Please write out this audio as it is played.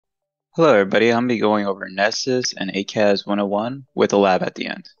Hello everybody, I'm going to be going over Nessus and ACAS 101 with a lab at the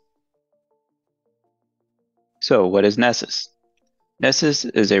end. So what is Nessus? Nessus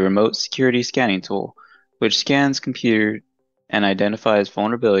is a remote security scanning tool which scans computer and identifies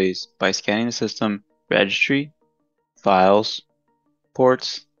vulnerabilities by scanning the system registry, files,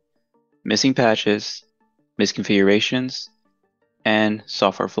 ports, missing patches, misconfigurations, and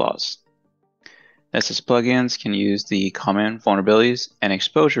software flaws. Nessus plugins can use the common vulnerabilities and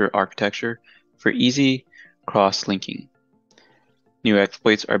exposure architecture for easy cross-linking. New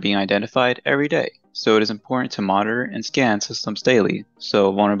exploits are being identified every day, so it is important to monitor and scan systems daily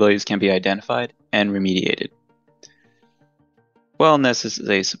so vulnerabilities can be identified and remediated. While Nessus is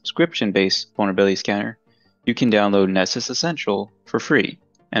a subscription-based vulnerability scanner, you can download Nessus Essential for free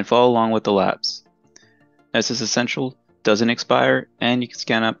and follow along with the labs. Nessus Essential doesn't expire and you can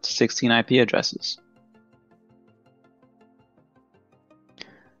scan up to 16 IP addresses.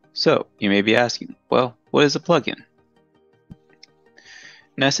 So, you may be asking, well, what is a plugin?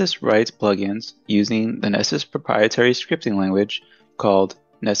 Nessus writes plugins using the Nessus proprietary scripting language called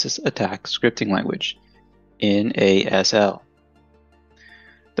Nessus Attack Scripting Language, NASL.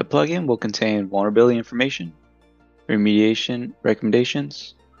 The plugin will contain vulnerability information, remediation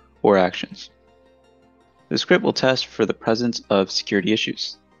recommendations, or actions. The script will test for the presence of security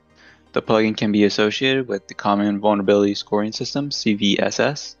issues. The plugin can be associated with the Common Vulnerability Scoring System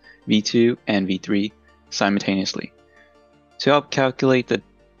CVSS, V2, and V3 simultaneously to help calculate the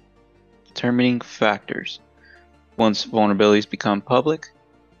determining factors. Once vulnerabilities become public,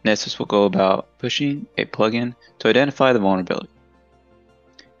 Nessus will go about pushing a plugin to identify the vulnerability.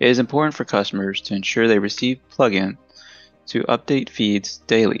 It is important for customers to ensure they receive plugin to update feeds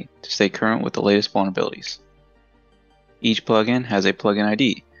daily to stay current with the latest vulnerabilities. Each plugin has a plugin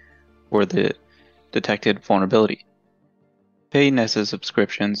ID for the detected vulnerability. Paid Nessus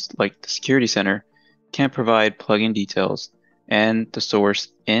subscriptions like the Security Center can provide plugin details and the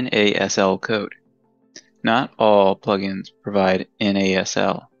source NASL code. Not all plugins provide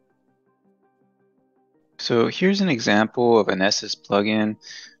NASL. So here's an example of a Nessus plugin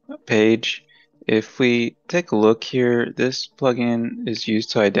page. If we take a look here, this plugin is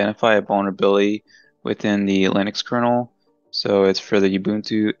used to identify a vulnerability within the Linux kernel. So it's for the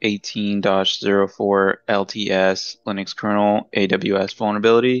Ubuntu 18.04 LTS Linux kernel AWS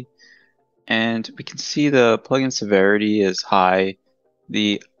vulnerability. And we can see the plugin severity is high.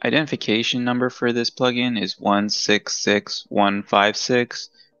 The identification number for this plugin is 166156,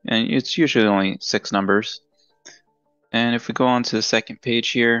 and it's usually only 6 numbers. And if we go on to the second page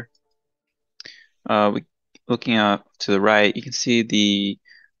here, looking up to the right, you can see the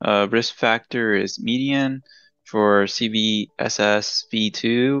risk factor is median for CVSS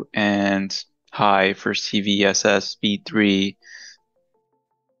v2 and high for CVSS v3.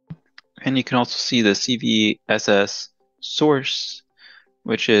 And you can also see the CVSS source,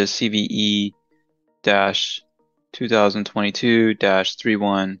 which is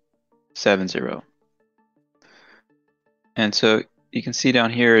CVE-2022-3170. And so you can see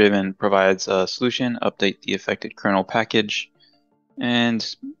down here it even provides a solution, update the affected kernel package, and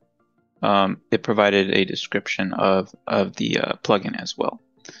it provided a description of the plugin as well.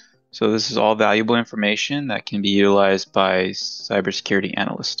 So this is all valuable information that can be utilized by cybersecurity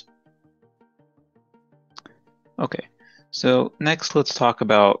analysts. Okay, so next let's talk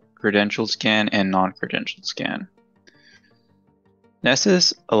about Credential Scan and non-Credential Scan.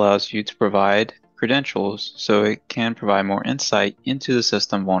 Nessus allows you to provide credentials so it can provide more insight into the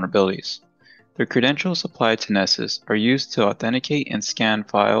system vulnerabilities. The credentials applied to Nessus are used to authenticate and scan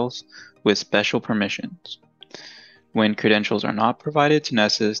files with special permissions. When credentials are not provided to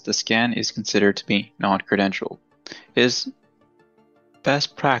Nessus, the scan is considered to be non-credential. It is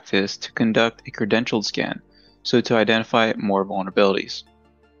best practice to conduct a credential scan so to identify more vulnerabilities.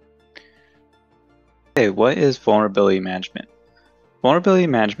 Okay, what is vulnerability management? Vulnerability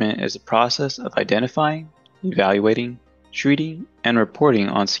management is the process of identifying, evaluating, treating, and reporting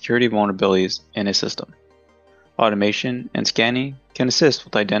on security vulnerabilities in a system. Automation and scanning can assist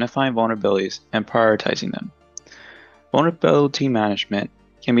with identifying vulnerabilities and prioritizing them. Vulnerability management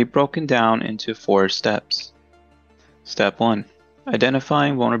can be broken down into 4 steps. Step 1.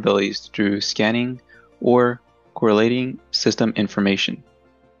 Identifying vulnerabilities through scanning or correlating system information.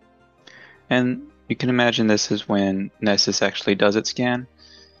 And you can imagine this is when Nessus actually does its scan.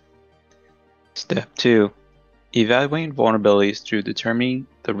 Step 2. Evaluating vulnerabilities through determining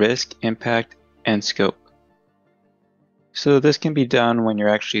the risk, impact, and scope. So this can be done when you're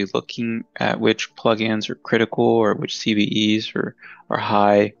actually looking at which plugins are critical or which CVEs are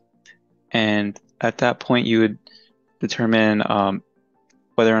high. And at that point, you would determine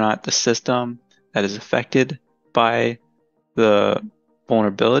whether or not the system that is affected by the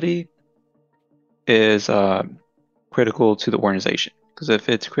vulnerability is critical to the organization. Because if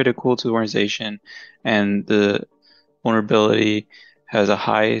it's critical to the organization and the vulnerability has a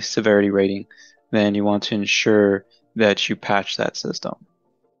high severity rating, then you want to ensure that you patch that system.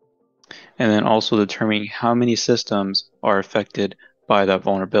 And then also determining how many systems are affected by that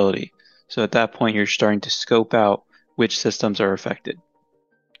vulnerability. So at that point, you're starting to scope out which systems are affected.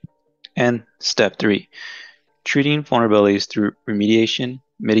 And step 3, treating vulnerabilities through remediation,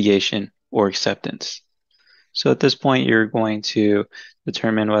 mitigation, or acceptance. So at this point, you're going to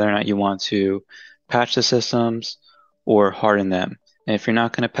determine whether or not you want to patch the systems or harden them. And if you're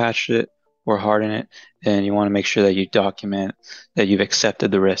not going to patch it or harden it, then you want to make sure that you document that you've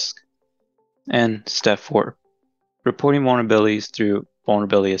accepted the risk. And step 4, reporting vulnerabilities through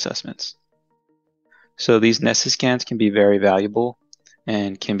vulnerability assessments. So these Nessus scans can be very valuable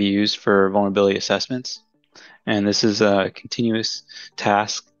and can be used for vulnerability assessments. And this is a continuous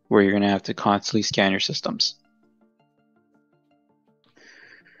task where you're going to have to constantly scan your systems.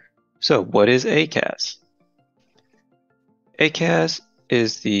 So what is ACAS? ACAS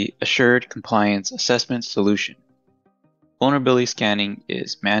is the Assured Compliance Assessment Solution. Vulnerability scanning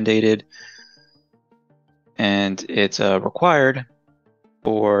is mandated and it's required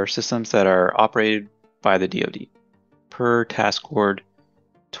for systems that are operated by the DoD. Per task code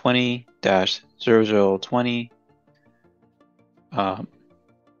 20-0020,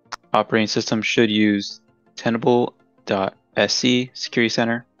 operating system should use Tenable.sc Security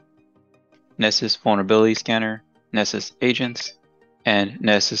Center, Nessus Vulnerability Scanner, Nessus Agents, and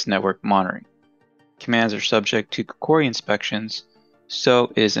Nessus Network Monitoring. Commands are subject to query inspections,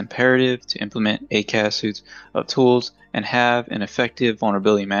 so it is imperative to implement ACAS suites of tools and have an effective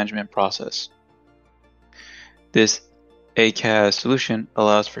vulnerability management process. This ACAS solution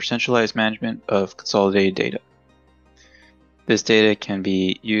allows for centralized management of consolidated data. This data can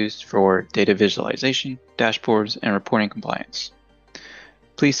be used for data visualization, dashboards, and reporting compliance.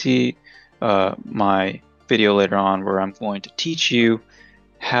 Please see my video later on where I'm going to teach you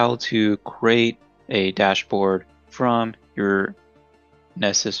how to create a dashboard from your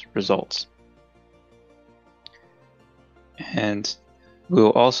Nessus results. And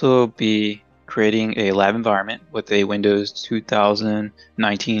we'll also be creating a lab environment with a Windows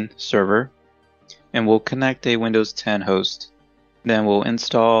 2019 server, and we'll connect a Windows 10 host. Then we'll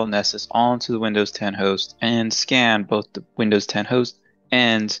install Nessus onto the Windows 10 host and scan both the Windows 10 host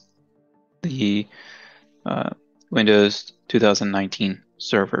and the Windows 2019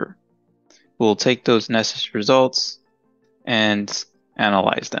 server. We'll take those Nessus results and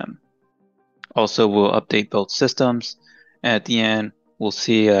analyze them. Also, we'll update both systems, and at the end, we'll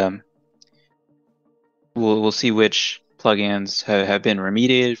see we'll see which plugins have been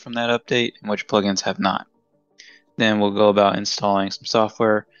remediated from that update and which plugins have not. Then we'll go about installing some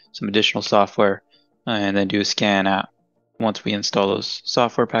software, some additional software, and then do a scan out once we install those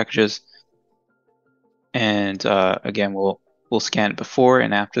software packages. And again, we'll scan it before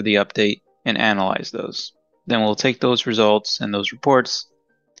and after the update and analyze those. Then we'll take those results and those reports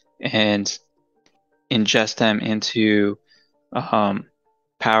and ingest them into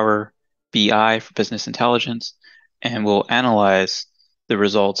Power BI for business intelligence, and we'll analyze the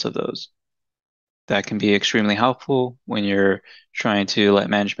results of those. That can be extremely helpful when you're trying to let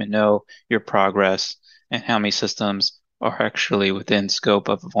management know your progress and how many systems are actually within scope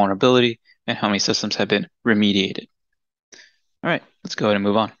of a vulnerability and how many systems have been remediated. All right, let's go ahead and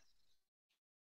move on.